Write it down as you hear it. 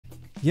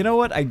You know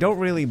what? I don't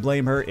really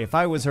blame her. If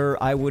I was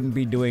her, I wouldn't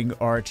be doing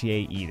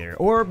RTA either.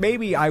 Or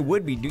maybe I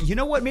would be you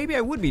know what? Maybe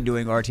I would be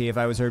doing RTA if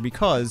I was her,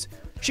 because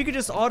she could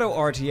just auto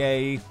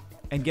RTA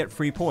and get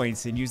free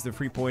points and use the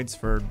free points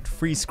for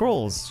free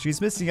scrolls. She's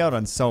missing out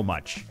on so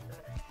much.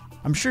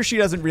 I'm sure she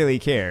doesn't really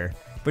care,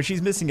 but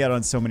she's missing out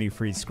on so many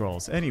free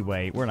scrolls.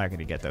 Anyway, we're not going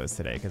to get those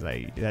today because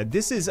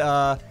this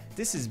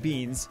is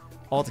Bean's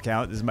alt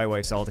account. This is my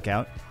wife's alt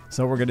account.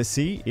 So we're going to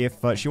see if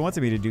she wants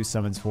me to do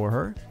summons for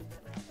her.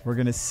 We're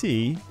going to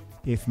see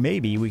if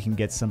maybe we can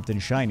get something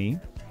shiny.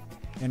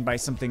 And by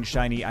something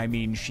shiny, I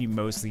mean she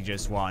mostly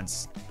just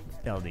wants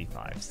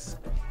LD5s.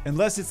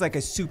 Unless it's like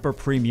a super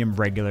premium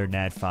regular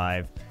Nat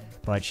 5.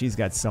 But she's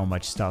got so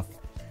much stuff.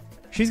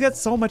 She's got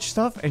so much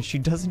stuff and she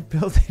doesn't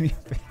build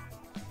anything.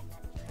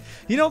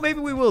 You know, maybe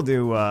we will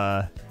do,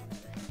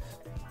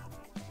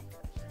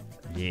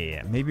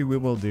 yeah, maybe we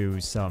will do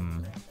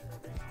some...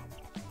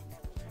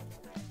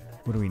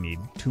 What do we need?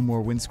 2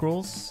 more win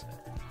scrolls?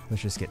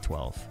 Let's just get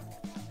 12.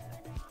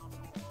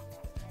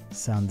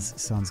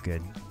 Sounds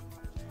good.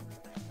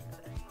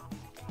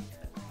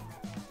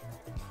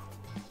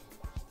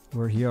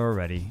 We're here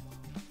already.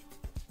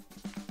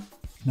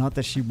 Not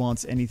that she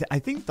wants anything. I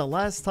think the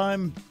last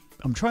time...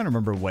 I'm trying to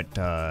remember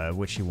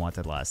what she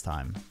wanted last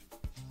time.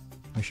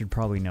 I should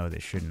probably know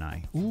this, shouldn't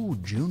I? Ooh,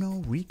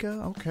 Juno,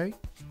 Rika, okay.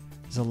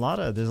 There's a lot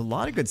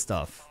of good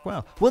stuff.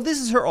 Wow. Well,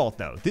 this is her alt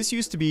though. This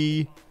used to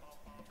be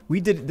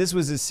this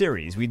was a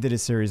series. We did a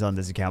series on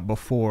this account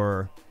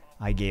before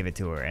I gave it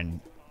to her, and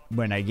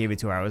when I gave it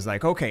to her, I was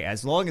like, okay,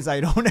 as long as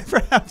I don't ever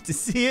have to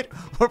see it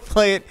or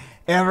play it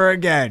ever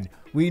again.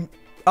 We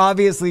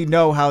obviously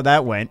know how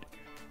that went.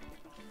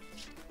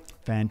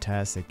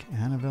 Fantastic.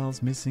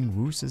 Annabelle's missing,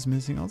 Roos is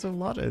missing. Also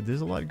there's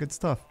a lot of good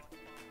stuff.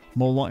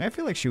 Molong, I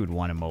feel like she would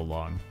want a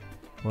Molong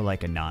or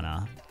like a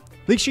Nana.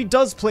 Like she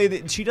does play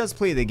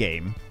the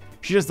game.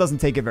 She just doesn't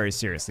take it very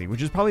seriously,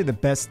 which is probably the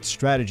best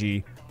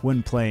strategy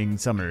when playing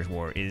Summoner's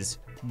War is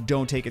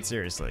don't take it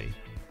seriously.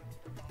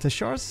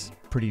 Tashar's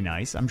pretty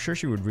nice. I'm sure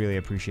she would really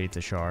appreciate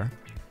Tashar.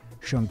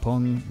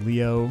 Shungpung,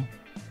 Leo,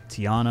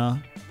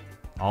 Tiana,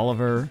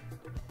 Oliver.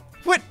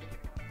 What?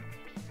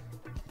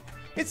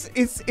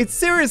 It's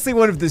seriously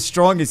one of the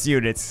strongest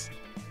units,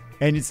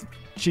 and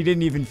she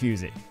didn't even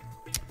fuse it.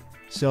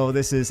 So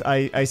this is,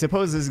 I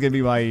suppose this is going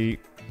to be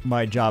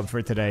my job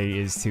for today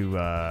is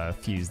to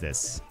fuse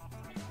this.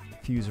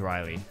 Fuse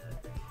Riley.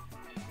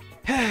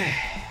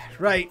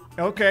 Right,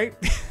 okay.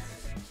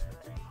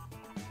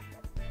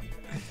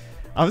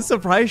 I'm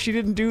surprised she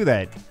didn't do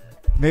that.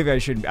 Maybe I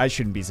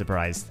shouldn't be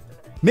surprised.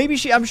 Maybe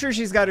I'm sure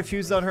she's got it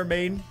fused on her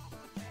main.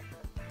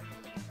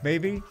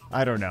 Maybe?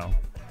 I don't know.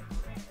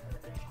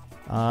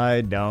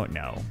 I don't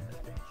know.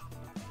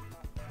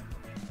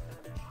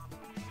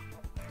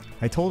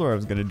 I told her I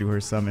was gonna do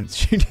her summons.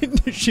 She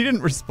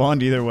didn't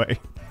respond either way.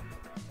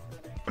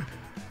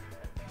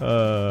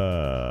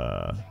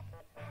 Oh,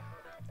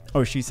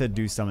 she said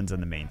do summons on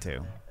the main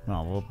too.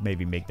 Well, we'll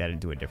maybe make that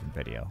into a different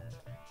video.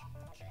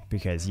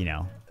 Because, you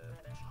know,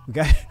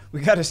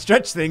 we gotta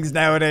stretch things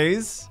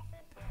nowadays.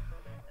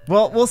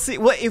 Well, we'll see.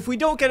 Well, if we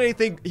don't get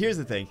anything, here's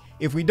the thing.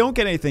 If we don't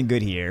get anything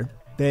good here,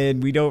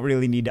 then we don't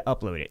really need to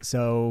upload it.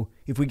 So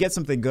if we get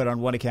something good on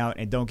one account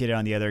and don't get it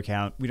on the other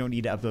account, we don't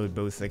need to upload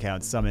both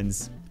accounts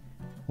summons.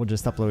 We'll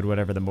just upload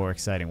whatever the more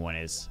exciting one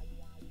is.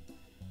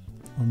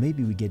 Or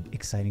maybe we get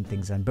exciting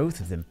things on both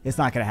of them. It's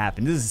not going to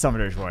happen. This is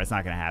Summoner's War. It's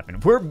not going to happen.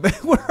 We're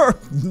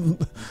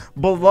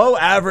below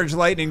average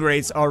lightning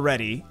rates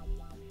already.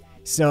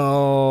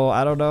 So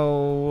I don't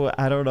know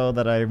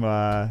that I'm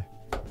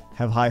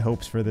have high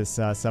hopes for this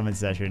summon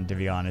session, to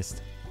be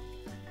honest.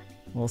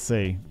 We'll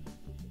see.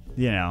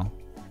 You know,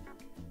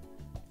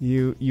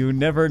 you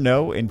never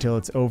know until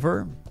it's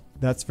over.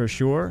 That's for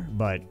sure.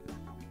 But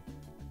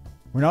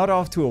we're not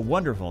off to a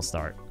wonderful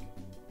start.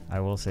 I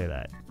will say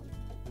that.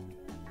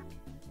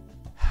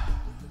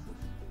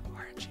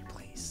 RNG,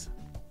 please.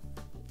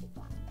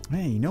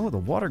 Man, you know, the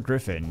Water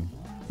Griffin.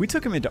 We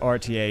took him into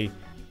RTA.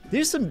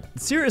 There's some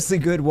seriously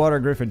good Water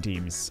Griffin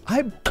teams.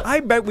 I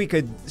bet we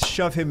could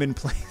shove him in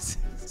places.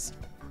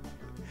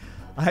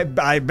 I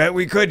bet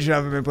we could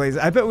shove him in places.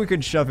 I bet we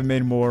could shove him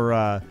in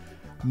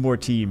more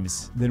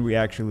teams than we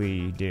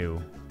actually do.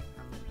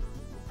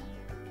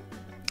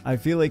 I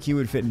feel like he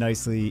would fit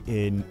nicely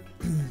in...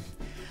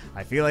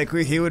 I feel like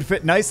he would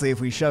fit nicely if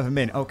we shove him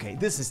in. Okay,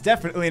 this is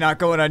definitely not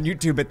going on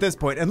YouTube at this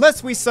point,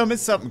 unless we summon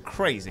something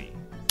crazy.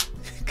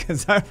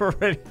 Because I've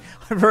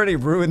already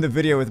ruined the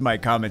video with my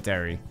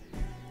commentary.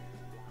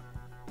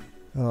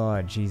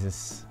 Oh,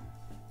 Jesus.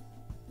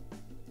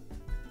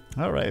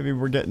 Alright, I mean,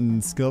 we're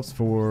getting skill-ups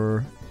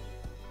for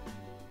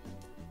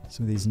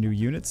some of these new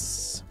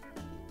units.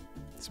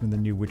 Some of the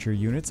new Witcher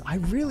units. I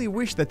really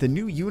wish that the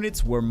new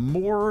units were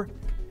more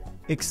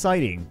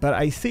exciting, but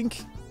I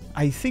think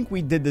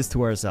we did this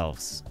to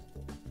ourselves.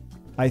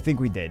 I think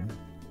we did.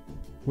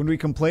 When we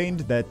complained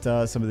that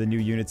some of the new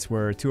units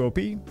were too OP.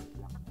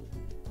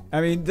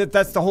 I mean,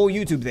 that's the whole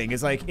YouTube thing.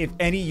 It's like, if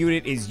any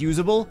unit is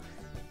usable,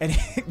 and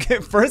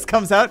it first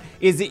comes out,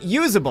 is it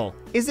usable?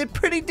 Is it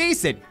pretty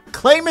decent?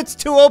 claim it's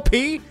too OP,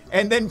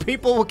 and then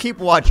people will keep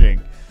watching.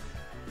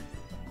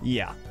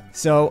 Yeah.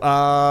 So,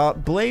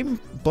 blame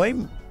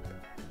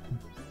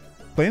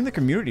the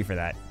community for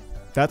that.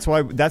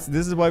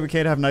 This is why we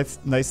can't have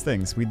nice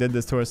things. We did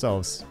this to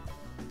ourselves.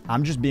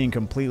 I'm just being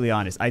completely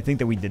honest. I think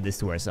that we did this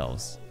to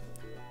ourselves.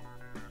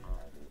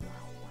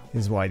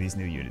 This is why these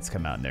new units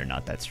come out and they're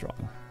not that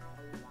strong.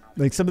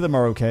 Like, some of them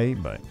are okay,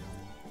 but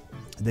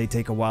they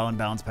take a while in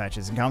balance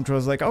patches. And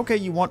Control's like, okay,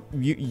 you want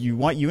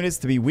units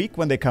to be weak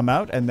when they come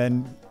out and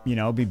then, you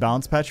know, be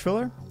balance patch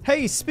filler?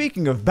 Hey,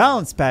 speaking of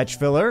balance patch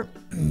filler,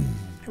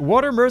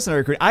 Water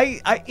Mercenary Queen.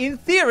 I in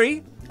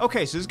theory,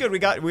 okay, so it's good. We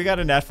got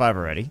a Nat 5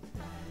 already,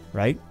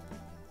 right?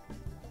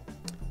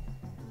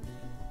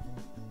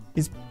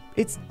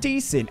 It's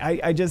decent.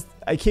 I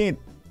can't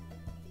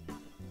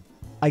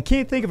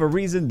think of a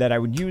reason that I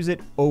would use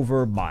it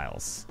over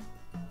Miles.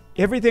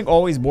 Everything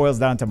always boils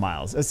down to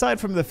Miles. Aside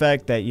from the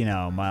fact that, you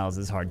know, Miles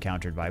is hard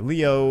countered by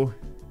Leo.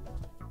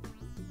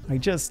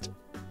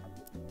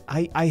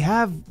 I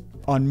have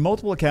on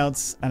multiple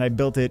accounts, and I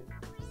built it,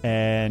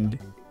 and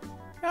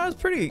yeah, it was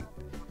pretty...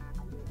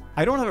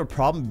 I don't have a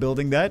problem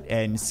building that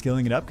and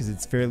skilling it up, because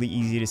it's fairly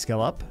easy to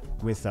skill up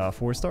with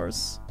 4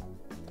 stars.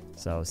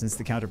 So, since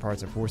the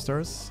counterparts are 4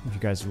 stars, if you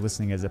guys are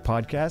listening as a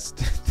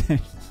podcast,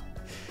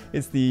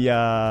 it's the,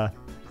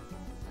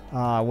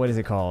 what is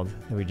it called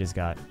that we just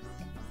got?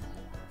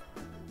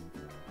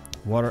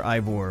 Water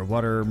Ivor,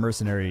 Water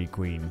Mercenary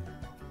Queen.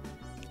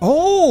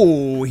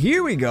 Oh,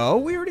 here we go.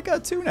 We already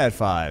got 2 Nat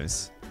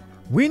 5s.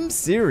 Wind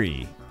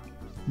Siri.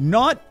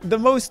 Not the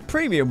most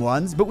premium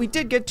ones, but we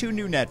did get 2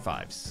 new Nat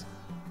 5s.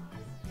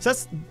 So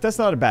that's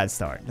not a bad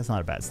start. That's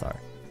not a bad start.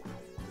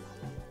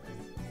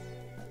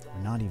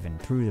 We're not even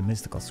through the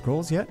mystical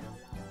scrolls yet.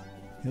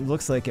 It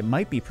looks like it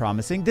might be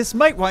promising. This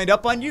might wind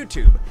up on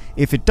YouTube.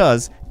 If it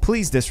does,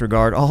 please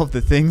disregard all of the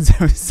things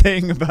I was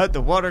saying about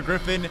the Water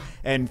Griffin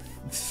and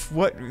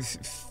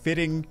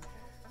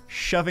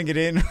shoving it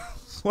in.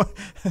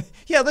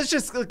 Yeah,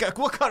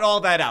 we'll cut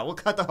all that out. We'll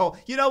cut the whole...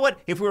 You know what?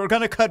 If we were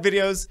going to cut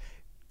videos,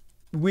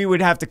 we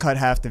would have to cut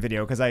half the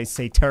video because I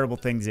say terrible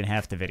things in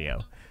half the video.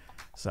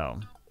 So,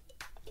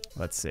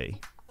 let's see.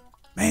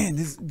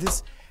 Man,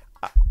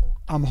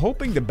 I'm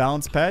hoping the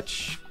balance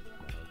patch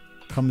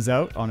comes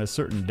out on a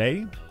certain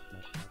day.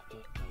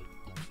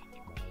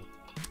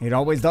 It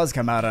always does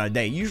come out on a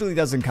day. Usually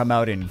doesn't come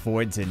out in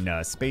voids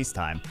in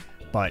space-time.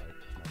 But,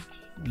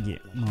 yeah,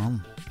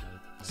 well,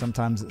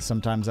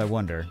 sometimes I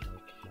wonder.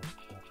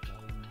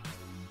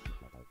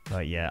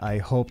 But yeah, I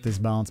hope this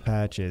balance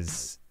patch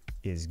is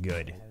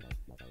good.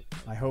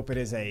 I hope it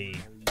is a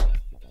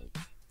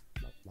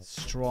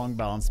strong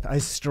balance, a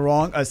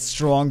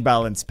strong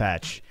balance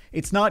patch.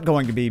 It's not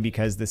going to be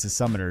because this is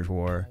Summoner's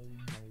War.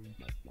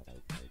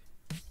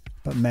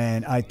 But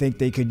man, I think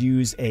they could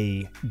use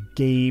a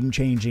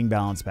game-changing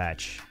balance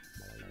patch.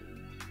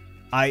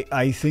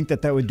 I think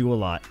that would do a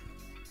lot.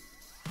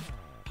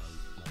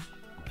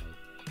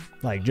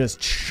 Like,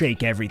 just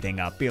shake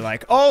everything up. Be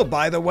like, oh,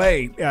 by the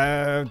way,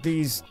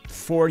 these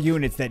 4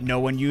 units that no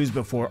one used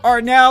before are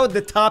now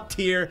the top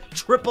tier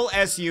triple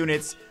S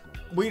units.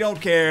 We don't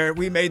care.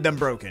 We made them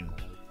broken.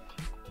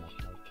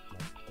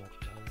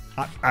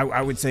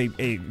 I would say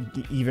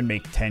even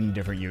make 10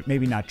 different units.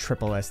 Maybe not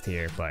triple S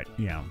tier, but,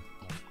 you know,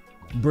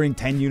 bring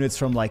 10 units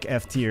from, like,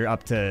 F tier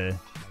up to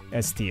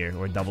S tier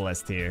or double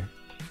S tier.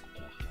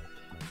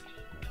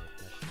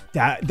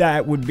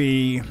 That would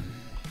be...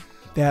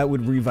 That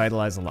would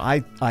revitalize a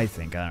lot. I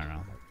think. I don't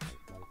know.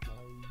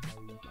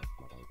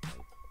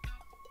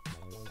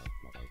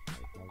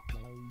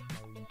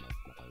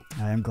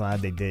 I am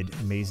glad they did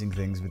amazing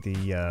things with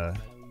the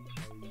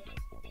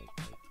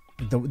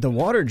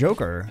Water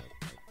Joker.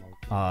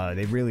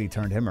 They really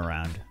turned him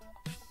around.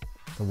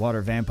 The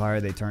Water Vampire,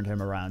 they turned him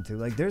around too.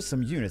 Like, there's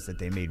some units that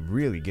they made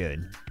really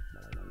good.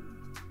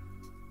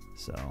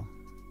 So...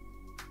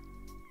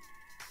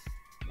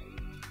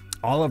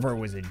 Oliver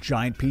was a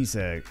giant piece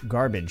of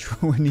garbage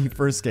when he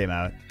first came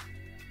out.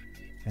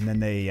 And then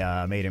they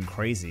made him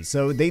crazy.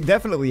 So they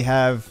definitely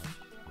have...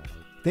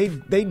 They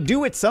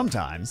do it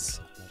sometimes.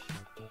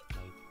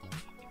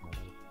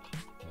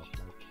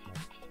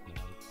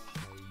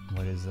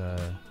 What is...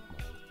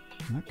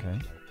 Okay.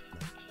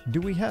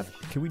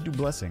 Can we do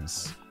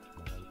blessings?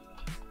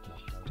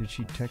 Did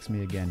she text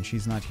me again?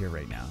 She's not here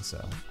right now,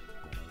 so...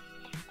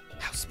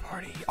 House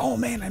party. Oh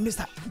man, I missed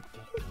that.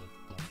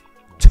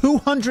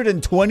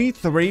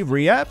 223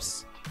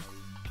 re-apps?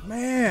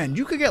 Man,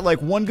 you could get like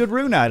 1 good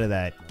rune out of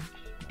that.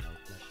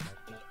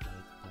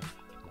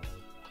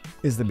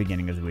 Is the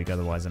beginning of the week,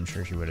 otherwise I'm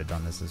sure she would have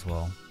done this as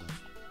well.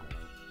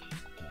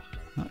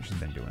 Oh, she's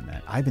been doing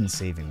that. I've been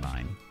saving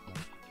mine.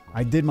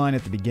 I did mine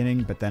at the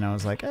beginning, but then I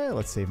was like,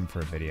 let's save them for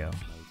a video.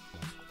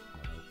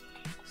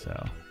 So...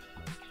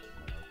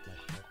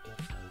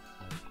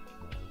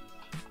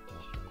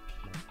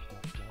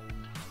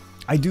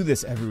 I do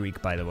this every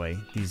week, by the way,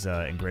 these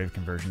engraved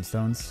conversion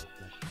stones.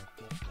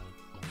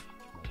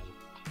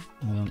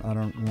 I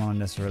don't want to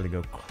necessarily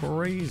go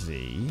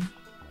crazy.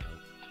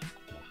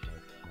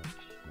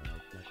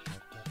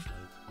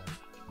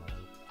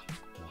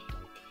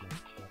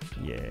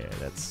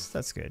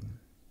 that's good.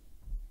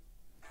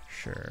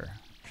 Sure.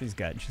 She's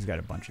got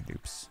a bunch of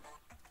dupes.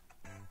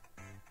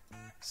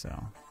 So.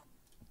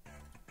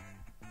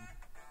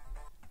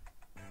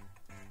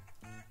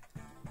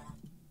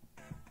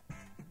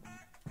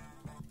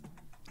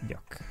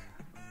 Yuck.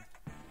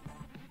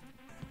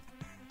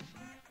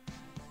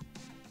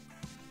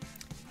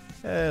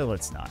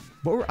 Let's not.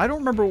 But I don't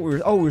remember what we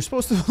were... Oh, we were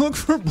supposed to look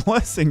for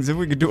blessings if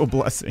we could do a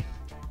blessing.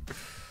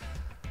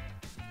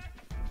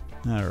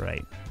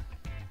 Alright.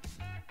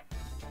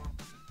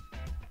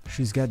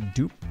 She's got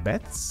dupe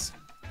bets?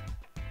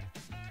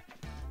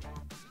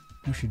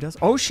 Oh, she does.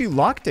 Oh, she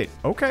locked it.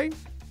 Okay.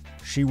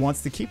 She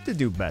wants to keep the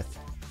dupe bet.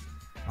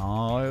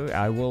 Oh,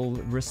 I will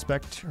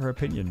respect her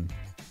opinion.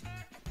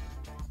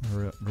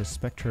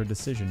 Respect her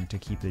decision to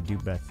keep the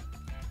dupe bet.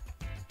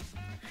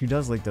 She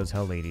does like those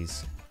hell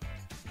ladies.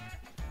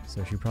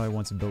 So she probably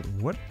wants to build...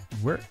 What?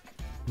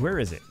 Where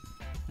is it?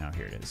 Oh,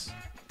 here it is.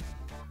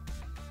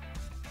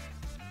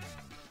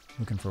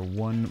 Looking for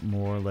one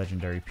more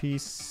legendary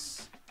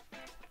piece.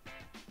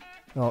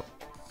 Oh.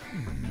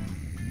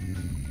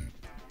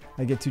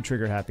 I get too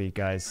trigger happy,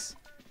 guys.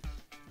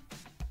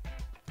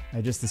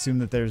 I just assume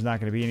that there's not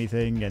going to be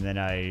anything, and then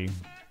I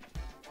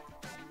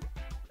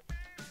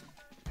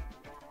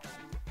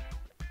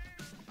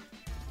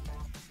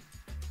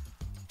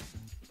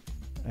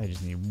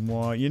just need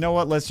one. You know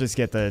what? Let's just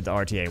get the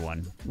RTA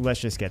one. Let's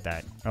just get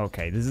that.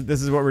 Okay,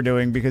 this is what we're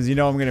doing because you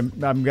know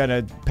I'm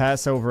gonna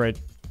pass over it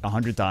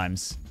 100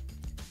 times.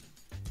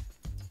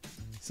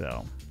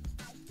 So,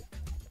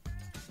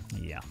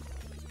 yeah.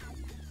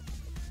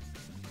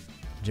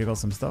 Jiggle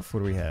some stuff.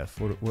 What do we have?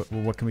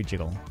 What can we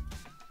jiggle?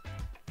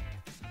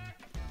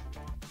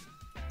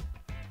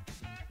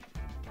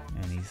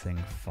 Anything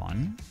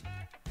fun?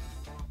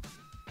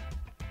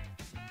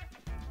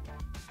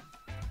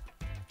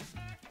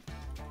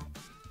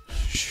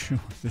 Sure,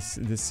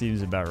 this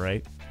seems about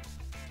right.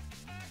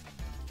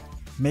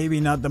 Maybe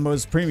not the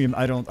most premium.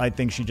 I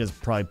think she just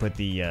probably put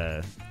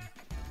the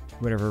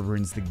whatever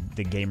runes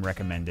the game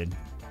recommended.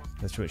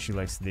 That's what she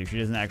likes to do. She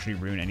doesn't actually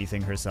rune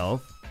anything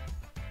herself.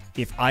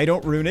 If I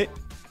don't rune it,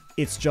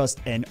 it's just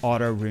an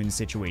auto rune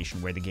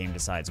situation where the game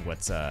decides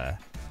what's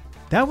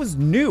That was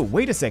new.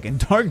 Wait a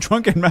second. Dark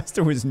Drunken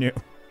Master was new.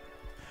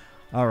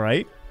 All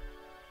right.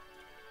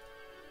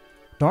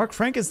 Dark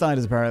Frankenstein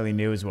is apparently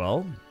new as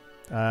well.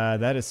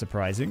 That is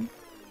surprising.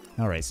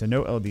 All right, so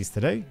no LDs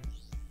today.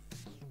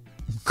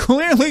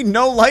 Clearly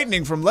no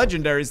lightning from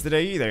legendaries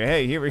today either.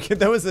 Hey, here we go.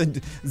 That was a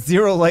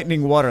 0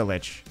 lightning water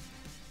lich.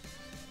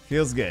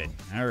 Feels good.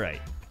 All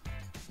right.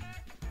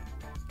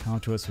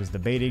 Countess was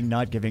debating,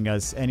 not giving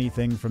us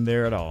anything from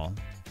there at all.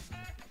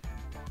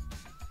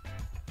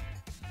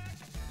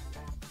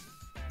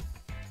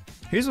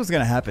 Here's what's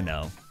going to happen,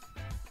 though.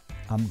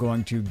 I'm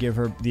going to give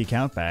her the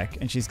account back,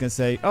 and she's going to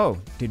say, oh,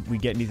 did we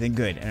get anything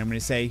good? And I'm going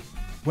to say,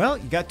 well,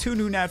 you got 2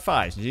 new Nat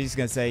 5s. And she's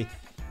going to say,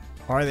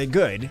 are they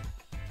good?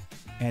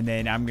 And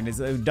then I'm going to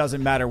say, it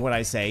doesn't matter what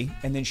I say.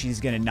 And then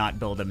she's going to not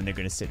build them, and they're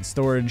going to sit in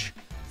storage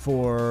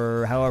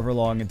for however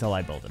long until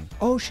I build them.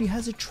 Oh, she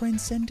has a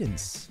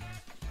Transcendence.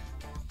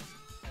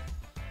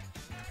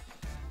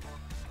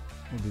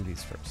 We'll do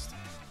these first.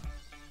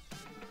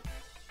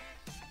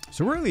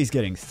 So we're at least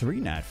getting 3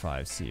 Nat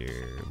 5s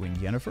here. Wind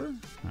Yennefer.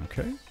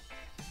 Okay.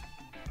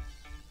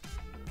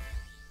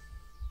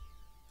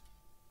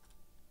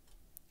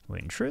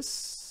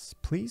 Wintris,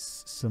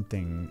 please.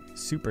 Something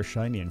super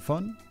shiny and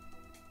fun.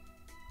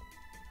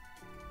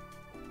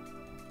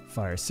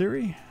 Fire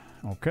Siri.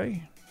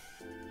 Okay.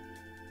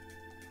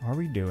 Are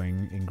we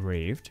doing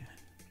engraved?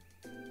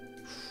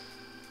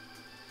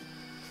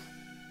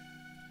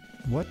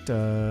 What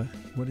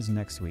is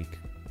next week?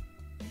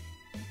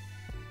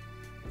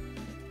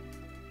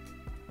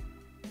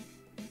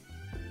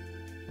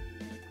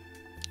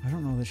 I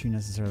don't know that she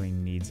necessarily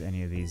needs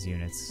any of these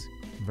units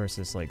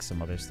versus like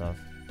some other stuff.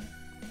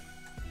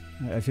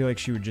 I feel like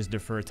she would just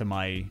defer to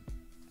my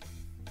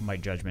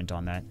judgment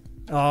on that.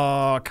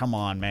 Oh, come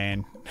on,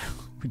 man.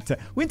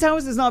 Wind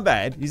Towers is not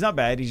bad. He's not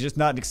bad. He's just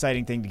not an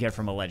exciting thing to get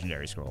from a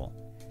legendary scroll.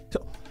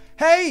 So,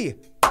 hey!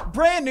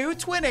 Brand new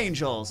Twin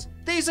Angels.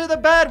 These are the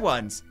bad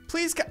ones.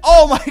 Please.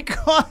 Oh my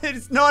god,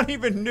 it's not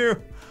even new.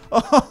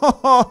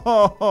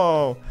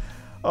 Oh,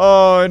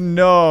 oh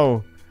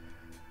no.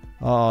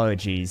 Oh,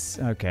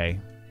 jeez. Okay.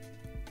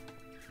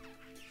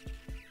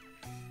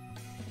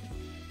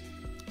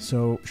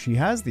 So she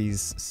has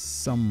these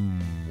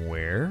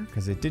somewhere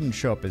because it didn't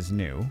show up as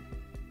new.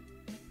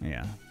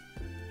 Yeah.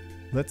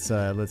 Let's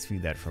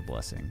feed that for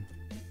blessing.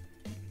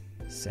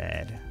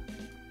 Sad.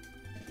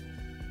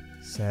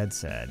 Sad,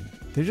 sad.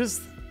 They're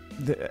just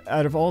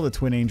out of all the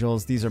Twin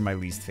Angels, these are my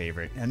least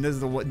favorite, and this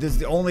is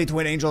the only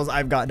Twin Angels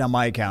I've gotten on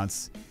my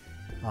accounts.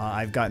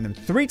 I've gotten them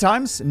 3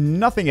 times,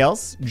 nothing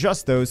else,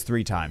 just those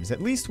 3 times.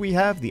 At least we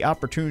have the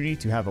opportunity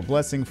to have a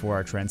blessing for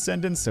our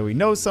Transcendence, so we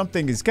know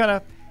something is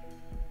gonna.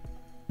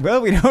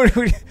 Well, we don't.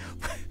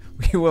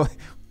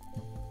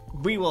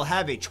 We will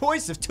have a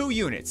choice of 2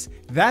 units.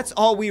 That's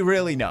all we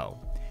really know.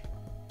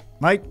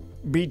 Might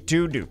be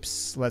 2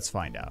 dupes. Let's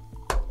find out.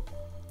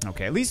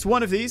 Okay, at least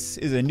one of these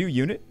is a new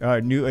unit. A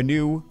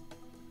new.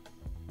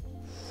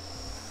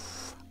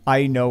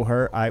 I know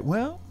her.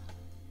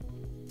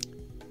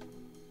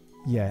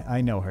 Yeah, I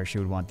know her. She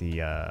would want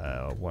the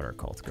water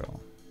cult girl.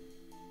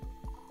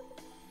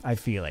 I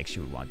feel like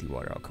she would want the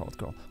water cult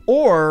girl.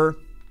 Or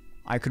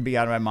I could be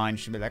out of my mind.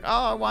 She'd be like,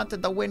 oh, I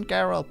wanted the Wind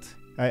Geralt.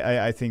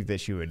 I think that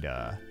she would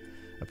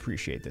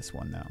appreciate this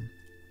one now.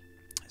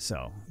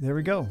 So there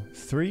we go.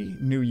 3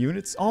 new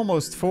units,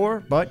 almost 4,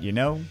 but you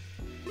know,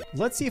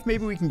 let's see if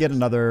maybe we can get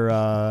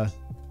another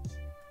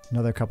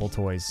couple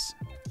toys,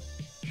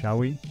 shall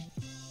we?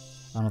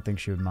 I don't think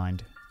she would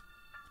mind.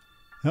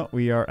 No,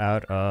 we are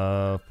out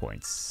of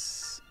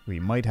points. We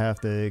might have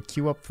to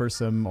queue up for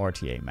some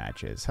RTA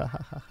matches.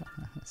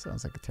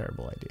 Sounds like a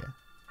terrible idea.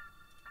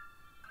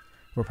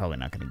 We're probably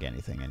not going to get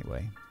anything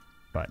anyway,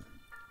 but.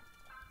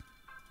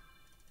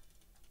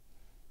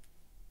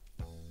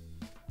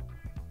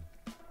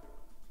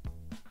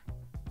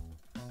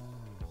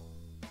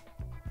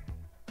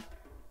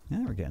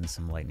 Yeah, we're getting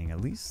some lightning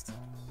at least.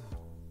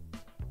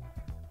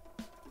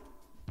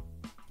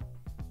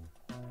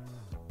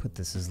 Put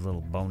this as a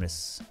little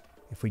bonus.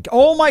 If we,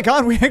 oh my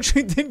god, we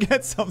actually did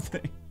get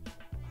something.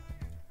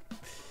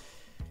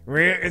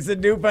 It's a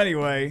dupe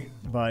anyway,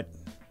 but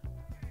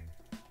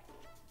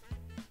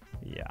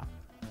yeah.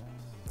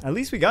 At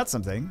least we got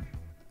something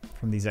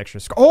from these extra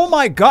scrolls. Oh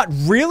my god,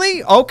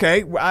 really?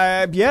 Okay,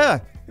 yeah.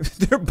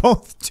 They're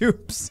both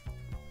dupes.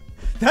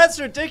 That's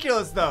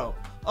ridiculous though.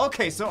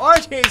 Okay, so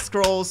RTA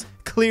scrolls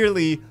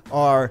clearly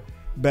are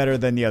better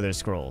than the other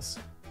scrolls.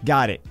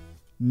 Got it.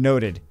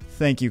 Noted.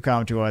 Thank you,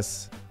 Come To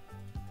Us.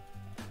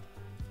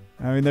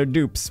 I mean, they're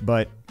dupes,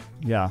 but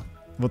yeah.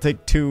 We'll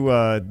take two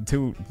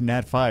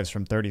Nat 5s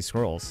from 30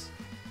 scrolls.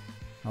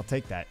 I'll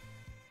take that.